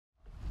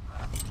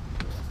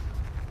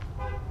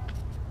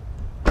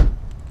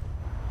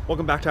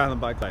Welcome back to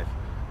Island Bike Life.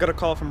 Got a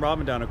call from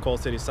Robin down at Coal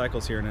City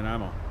Cycles here in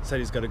Nanaimo. Said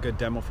he's got a good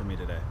demo for me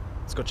today.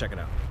 Let's go check it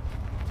out.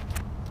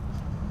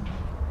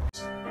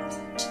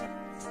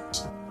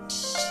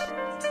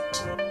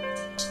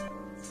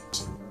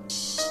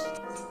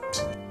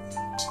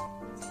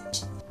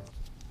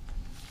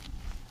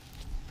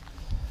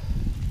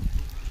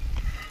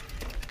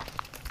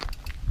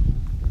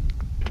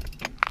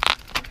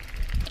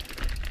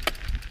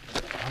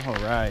 All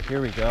right,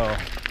 here we go.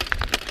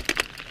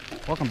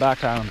 Welcome back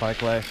to Island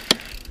Bike Life.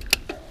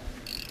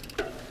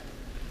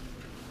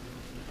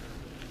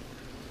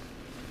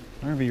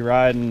 We're going to be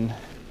riding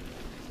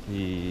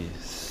the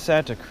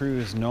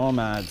Cruz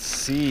Nomad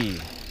C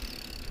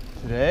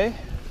today.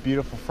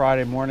 Beautiful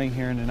Friday morning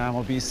here in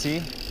Nanaimo, BC.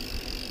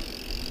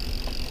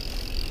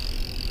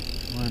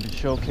 I'm going to be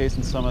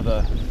showcasing some of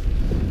the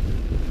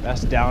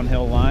best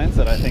downhill lines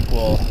that I think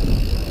will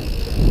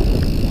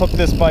hook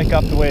this bike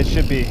up the way it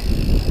should be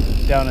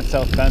down at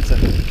South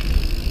Benson.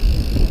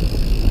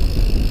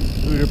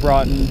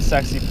 Broughton,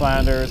 Sexy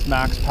Flanders,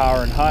 Max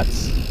Power and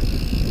Huts.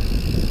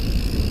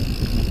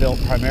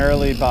 Built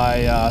primarily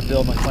by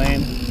Bill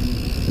McLean.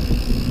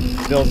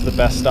 Bill's the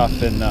best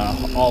stuff in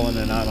all in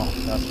Nanaimo,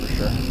 that's for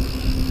sure.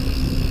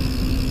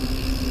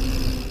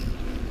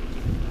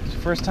 It's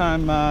your first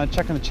time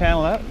checking the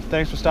channel out.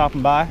 Thanks for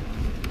stopping by.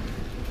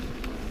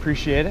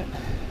 Appreciate it.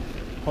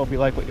 Hope you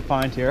like what you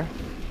find here.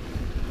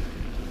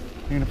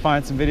 You're gonna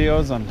find some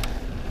videos on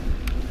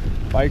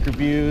bike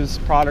reviews,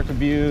 product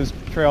reviews,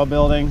 trail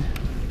building,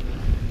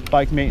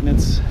 bike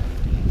maintenance,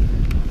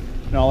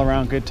 and all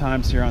around good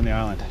times here on the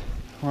island.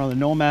 We're on the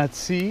Nomad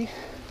C.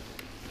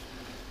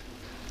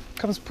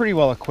 Comes pretty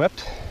well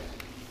equipped.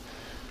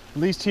 At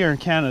least here in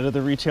Canada,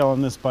 the retail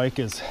on this bike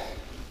is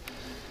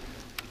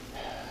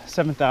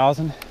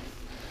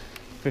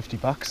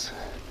 $7,050.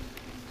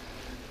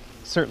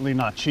 Certainly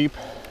not cheap,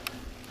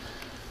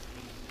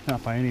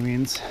 not by any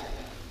means.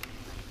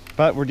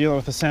 But we're dealing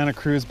with a Santa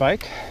Cruz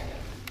bike,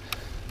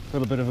 a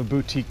little bit of a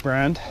boutique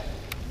brand.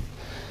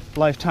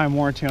 Lifetime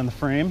warranty on the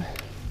frame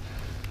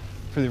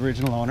for the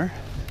original owner.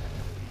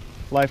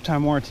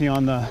 Lifetime warranty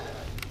on the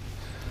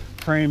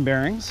frame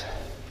bearings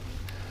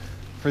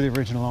for the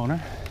original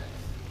owner.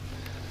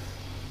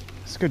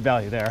 It's good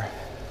value there.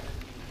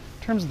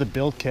 In terms of the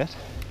build kit,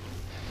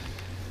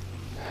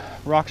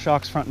 rock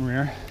shocks front and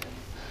rear,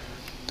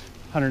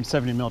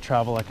 170 mil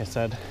travel, like I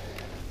said.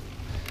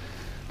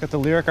 Got the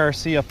Lyric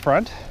RC up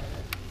front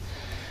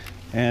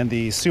and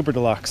the Super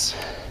Deluxe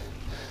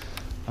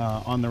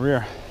on the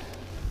rear.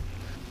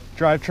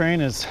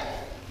 Drivetrain is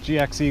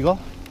GX Eagle,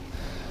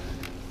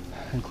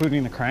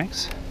 including the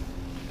cranks.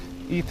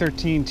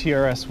 E13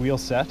 TRS wheel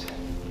set,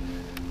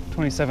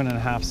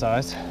 27.5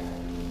 size,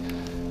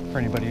 for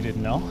anybody who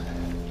didn't know.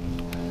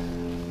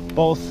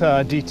 Both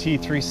DT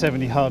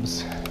 370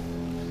 hubs,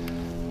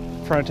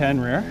 front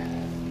and rear.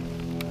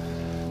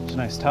 It's a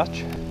nice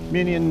touch.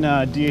 Minion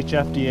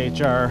DHF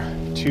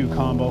DHR2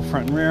 combo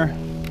front and rear,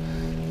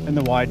 and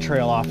the wide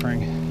trail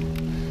offering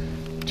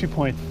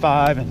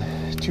 2.5 and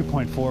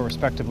 2.4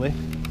 respectively.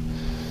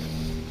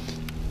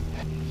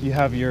 You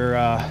have your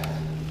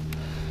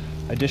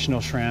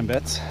additional SRAM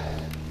bits,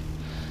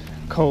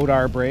 Code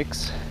R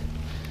brakes,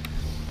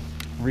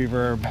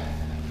 reverb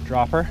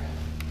dropper.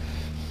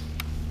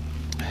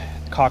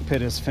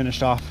 Cockpit is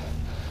finished off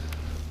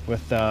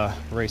with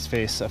race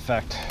face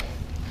effect.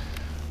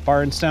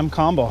 Bar and stem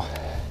combo.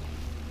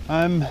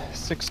 I'm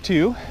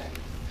 6'2",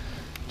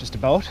 just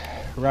about,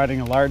 riding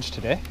a large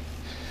today.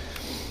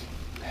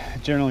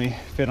 Generally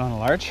fit on a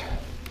large,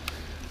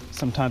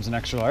 sometimes an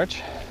extra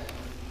large.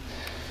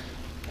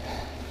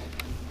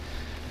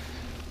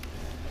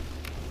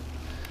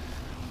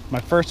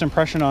 My first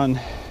impression on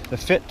the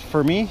fit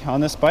for me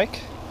on this bike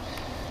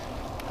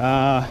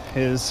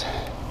is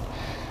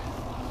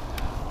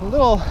a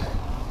little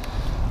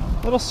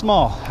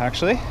small,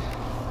 actually.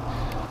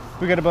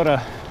 We got about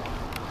a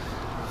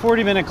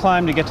 40-minute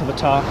climb to get to the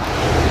top.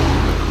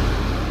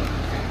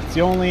 It's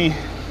the only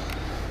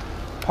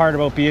part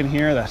about being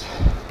here that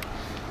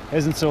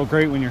isn't so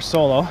great when you're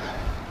solo.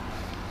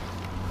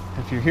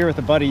 If you're here with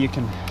a buddy, you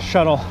can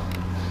shuttle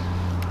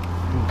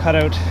and cut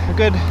out a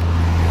good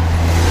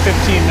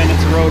 15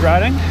 minutes of road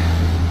riding.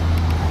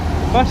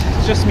 But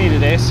it's just me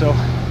today, so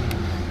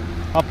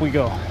up we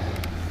go.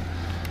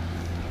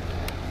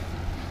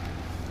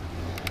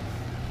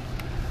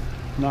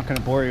 I'm not going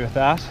to bore you with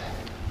that.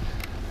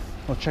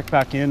 We'll check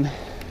back in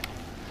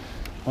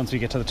once we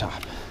get to the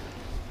top.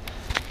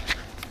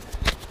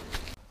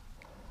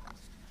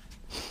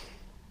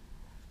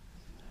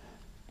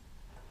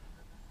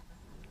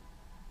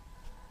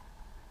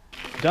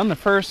 Done the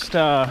first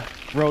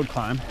road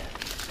climb.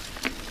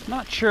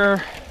 Not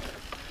sure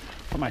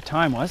what my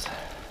time was.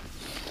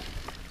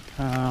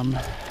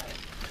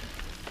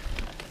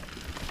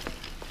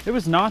 It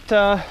was not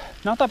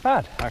that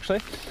bad, actually,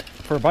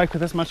 for a bike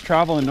with this much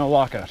travel and no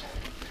lockout.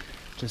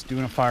 Just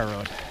doing a fire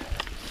road.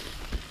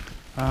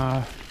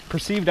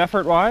 Perceived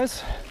effort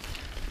wise,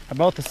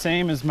 about the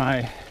same as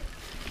my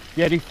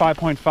Yeti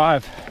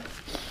 5.5,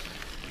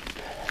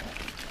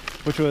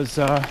 which was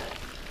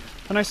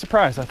a nice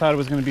surprise. I thought it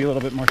was going to be a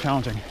little bit more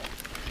challenging.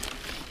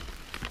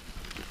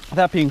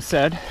 That being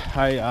said,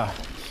 I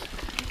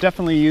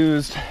definitely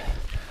used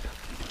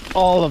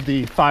all of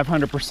the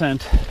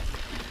 500%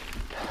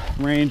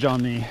 range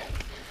on the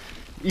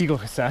Eagle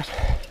cassette.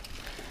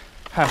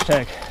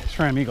 Hashtag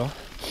SRAM Eagle.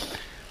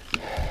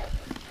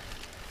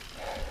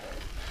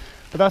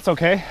 But that's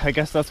okay. I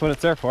guess that's what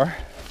it's there for.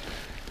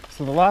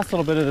 So the last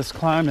little bit of this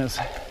climb is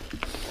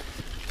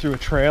through a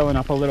trail and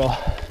up a little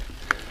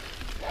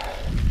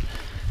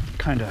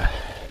kind of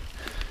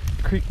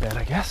creek bed,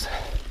 I guess,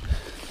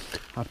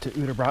 up to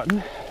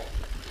Uterbrotten.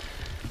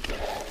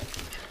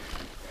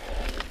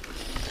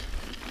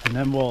 And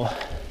then we'll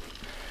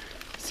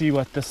see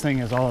what this thing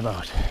is all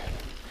about,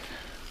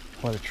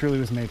 what it truly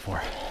was made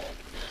for.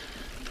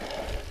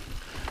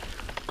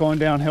 Going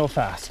downhill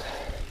fast,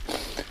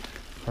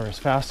 or as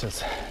fast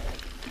as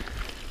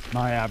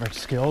my average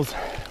skills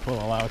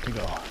will allow it to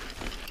go.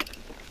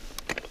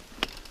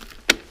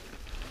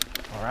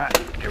 All right,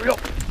 here we go.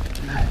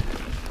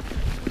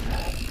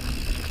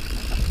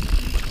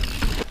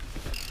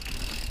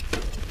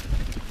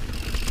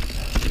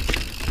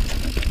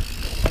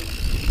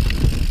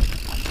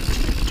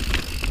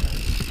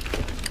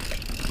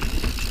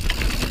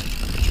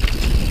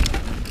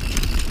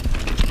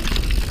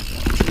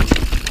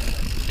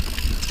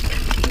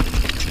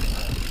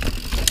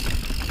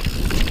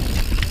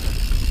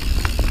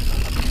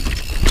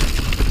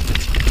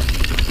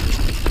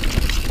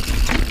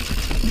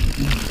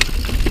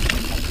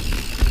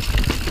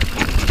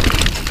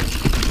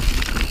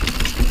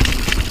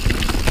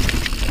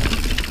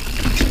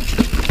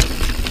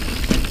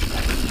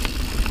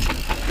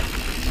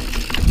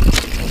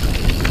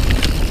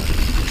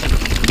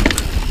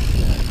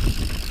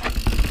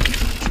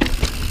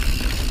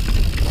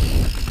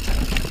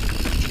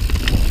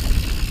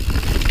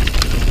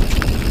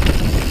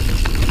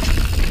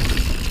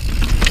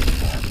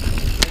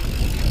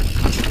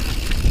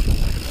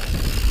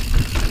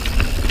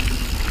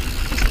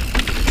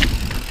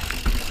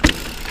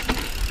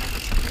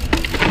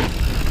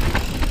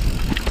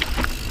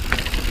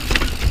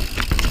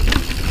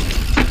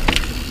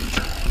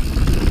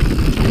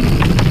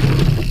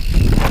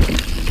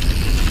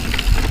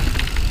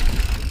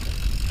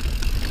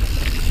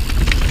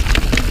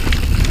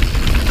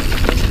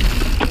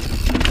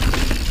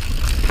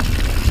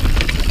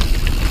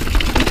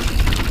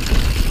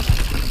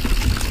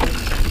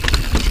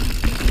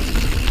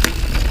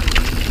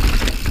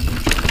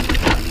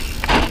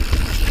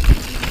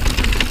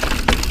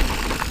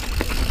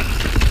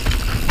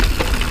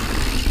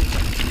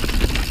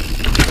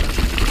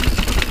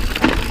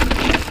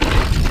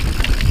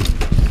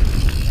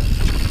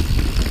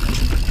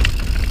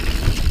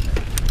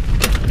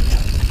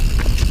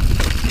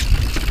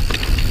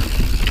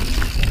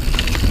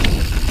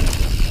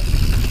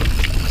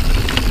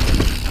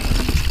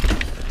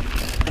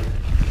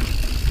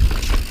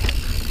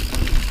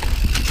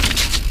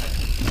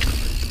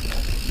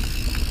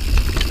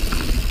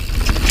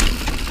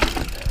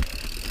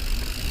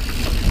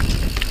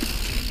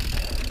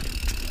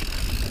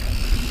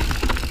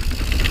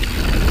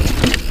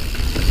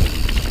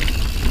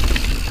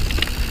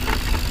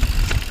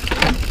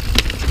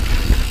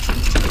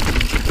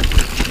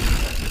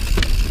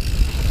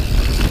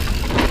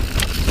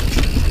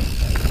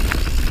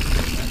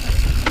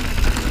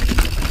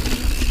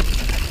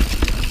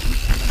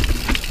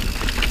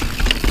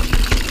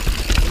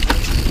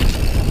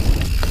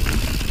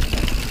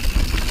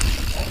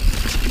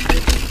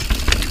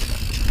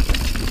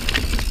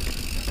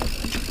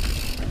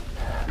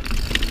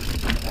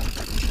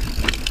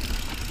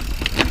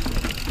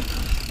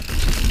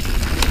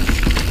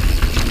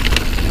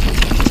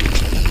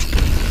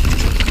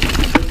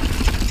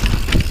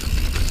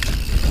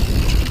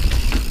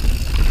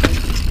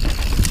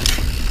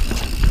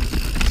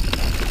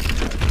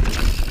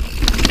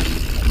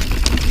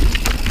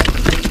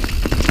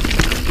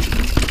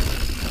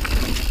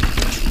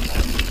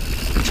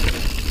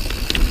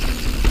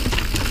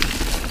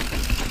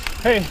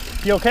 Hey,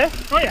 you okay?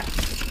 Oh yeah.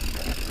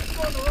 It's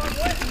going the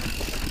wrong way.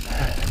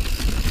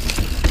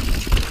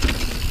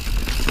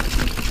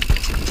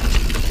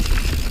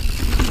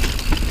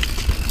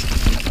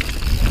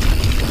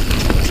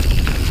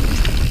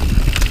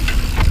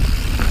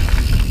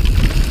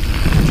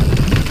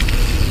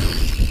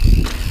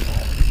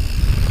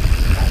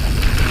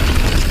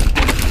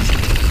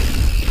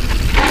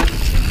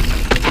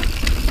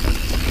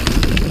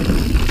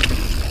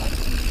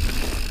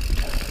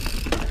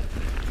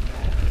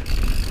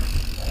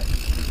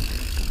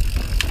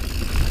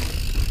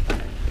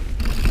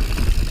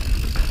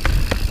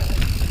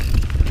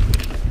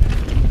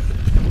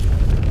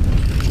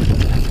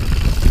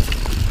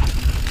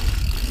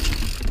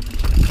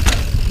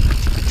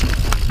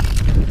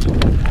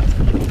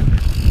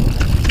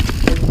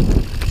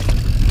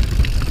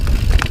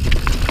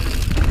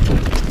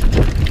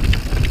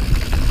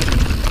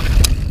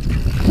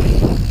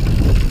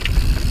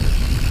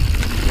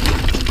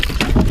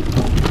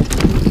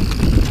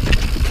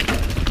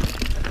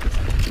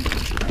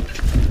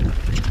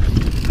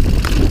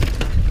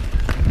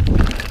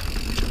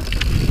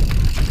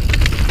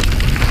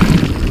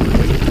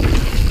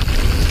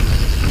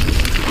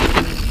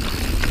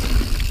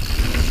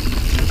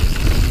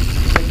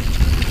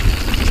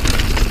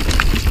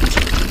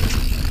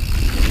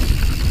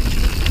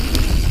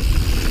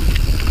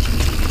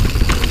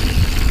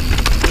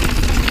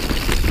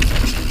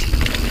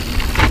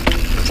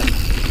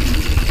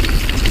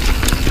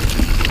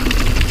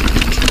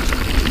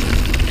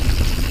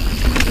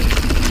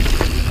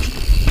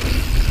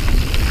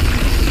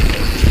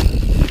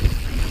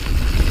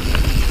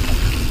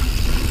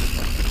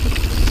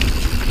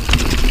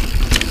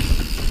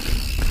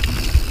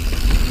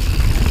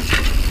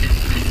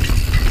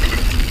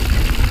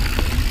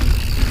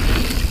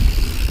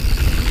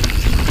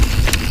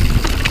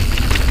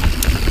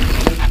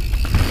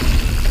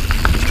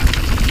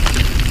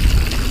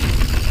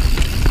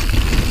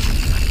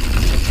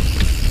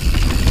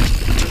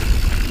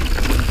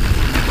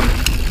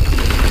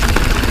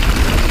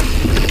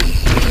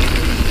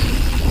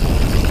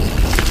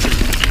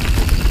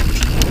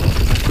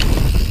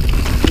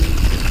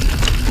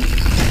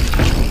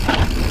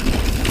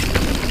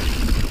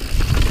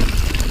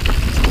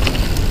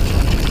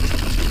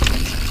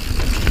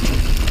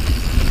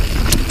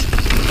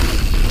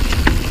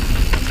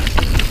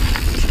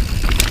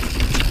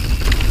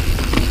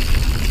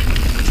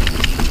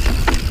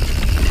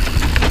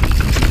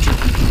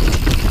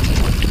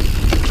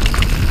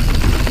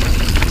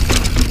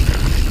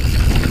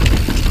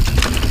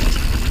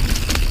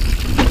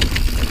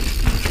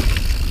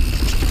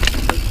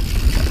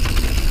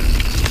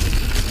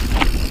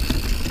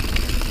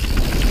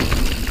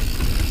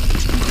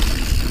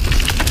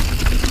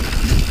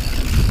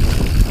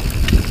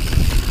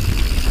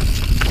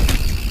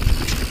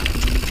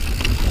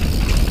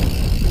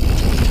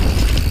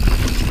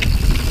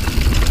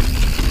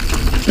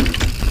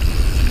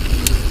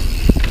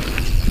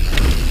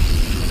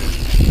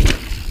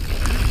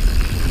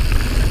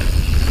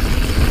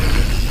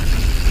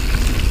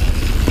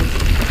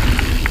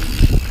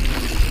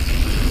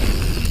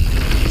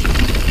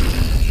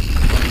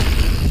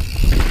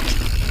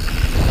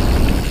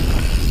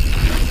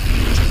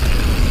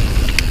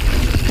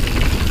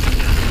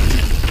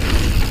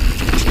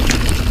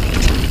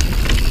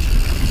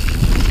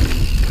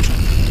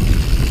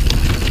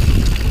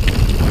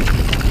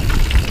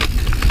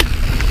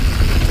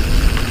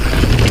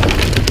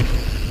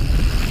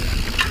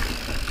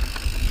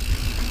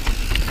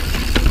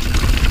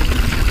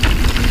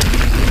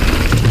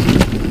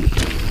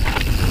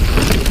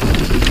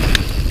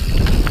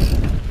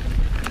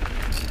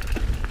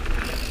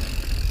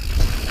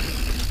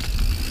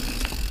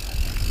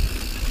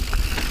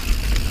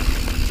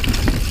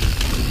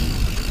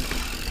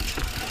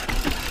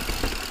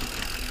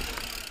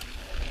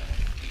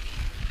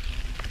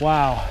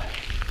 Wow.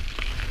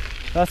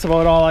 That's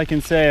about all I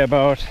can say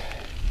about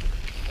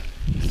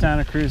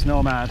Santa Cruz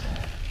Nomad.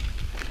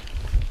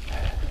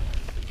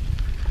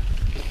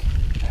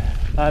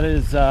 That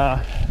is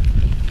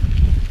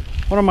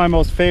one of my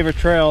most favorite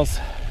trails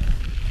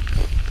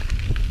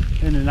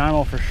in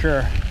Nanaimo for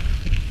sure.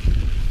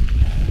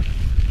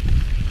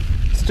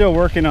 Still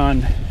working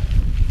on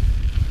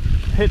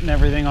hitting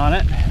everything on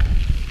it,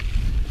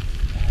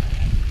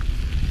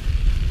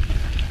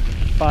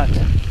 but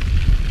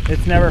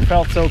it's never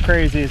felt so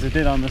crazy as it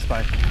did on this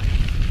bike.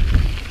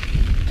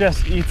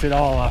 Just eats it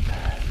all up.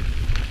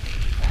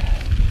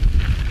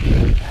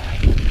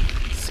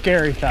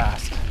 Scary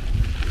fast.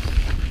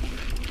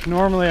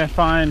 Normally I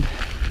find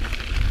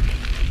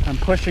I'm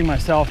pushing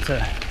myself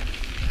to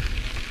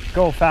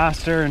go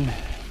faster and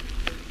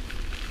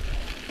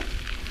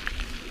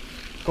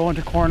go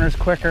into corners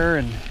quicker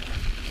and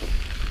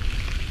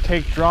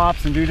take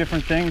drops and do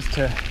different things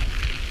to,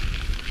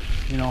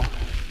 you know,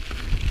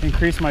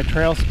 increase my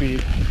trail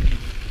speed.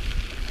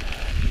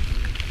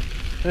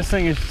 This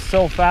thing is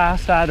so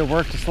fast, I had to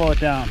work to slow it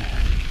down.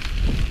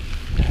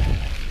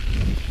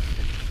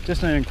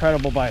 Just an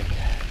incredible bike.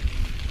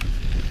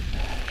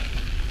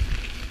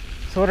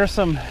 So what are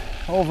some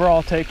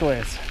overall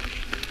takeaways?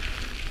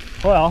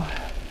 Well,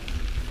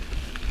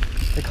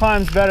 it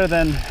climbs better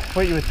than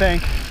what you would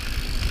think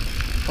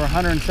for a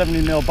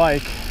 170 mil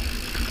bike,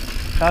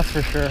 that's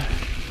for sure.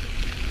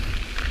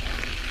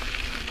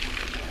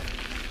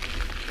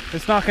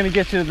 It's not going to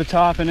get you to the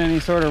top in any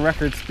sort of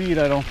record speed,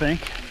 I don't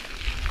think,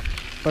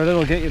 but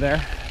it'll get you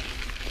there.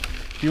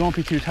 You won't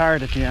be too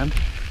tired at the end.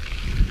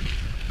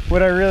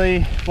 Would I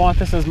really want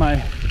this as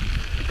my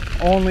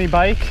only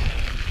bike?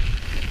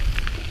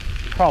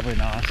 Probably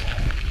not.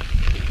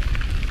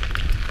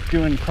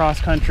 Doing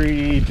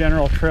cross-country,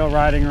 general trail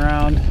riding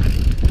around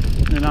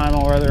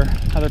Nanaimo or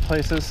other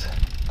places,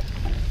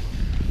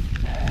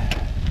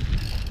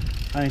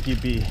 I think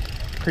you'd be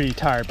pretty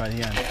tired by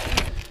the end.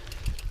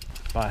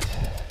 But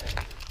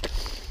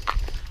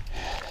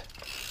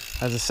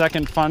as a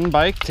second fun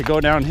bike to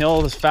go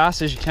downhill as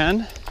fast as you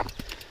can,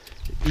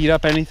 eat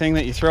up anything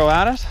that you throw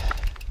at it,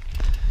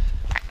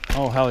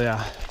 oh hell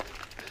yeah,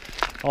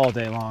 all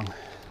day long.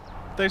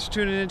 Thanks for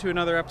tuning in to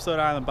another episode of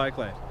Island Bike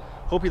Life.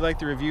 Hope you liked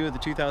the review of the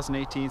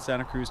 2018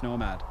 Santa Cruz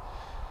Nomad.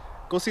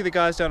 Go see the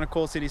guys down at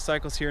Coal City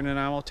Cycles here in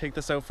Nanaimo, take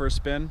this out for a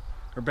spin,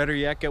 or better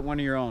yet, get one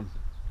of your own.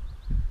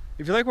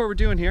 If you like what we're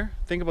doing here,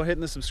 think about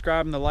hitting the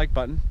subscribe and the like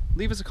button.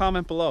 Leave us a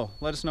comment below,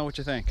 let us know what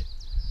you think.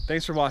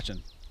 Thanks for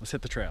watching. Let's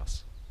hit the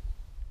trails.